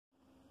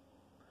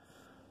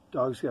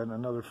Dog's got in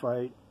another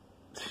fight.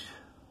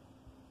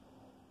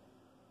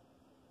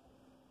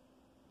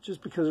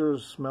 Just because there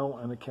was a smell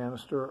in a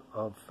canister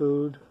of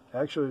food,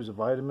 actually it was a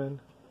vitamin,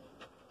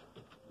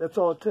 that's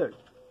all it took.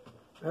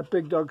 That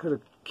big dog could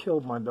have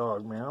killed my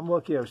dog, man. I'm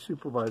lucky I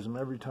supervise him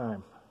every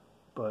time.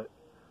 But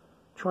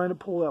trying to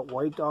pull that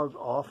white dog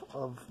off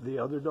of the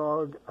other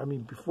dog, I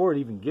mean, before it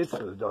even gets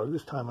to the dog,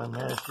 this time I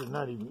managed to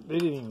they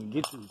didn't even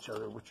get to each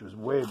other, which was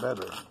way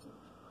better.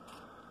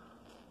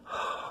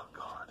 Oh,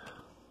 God.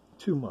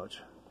 Too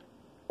much.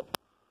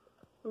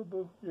 Boo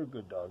Boo, you're a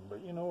good dog,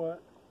 but you know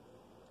what?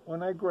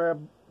 When I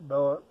grabbed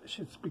Bella,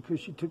 it's because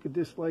she took a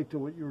dislike to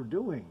what you were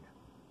doing.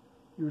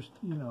 You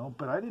know,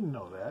 but I didn't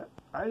know that.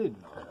 I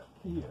didn't know that.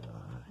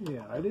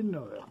 Yeah, I didn't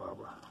know that,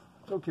 Barbara.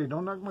 It's okay,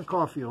 don't knock my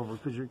coffee over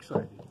because you're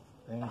excited.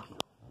 Thank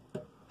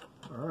you.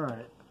 All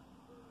right.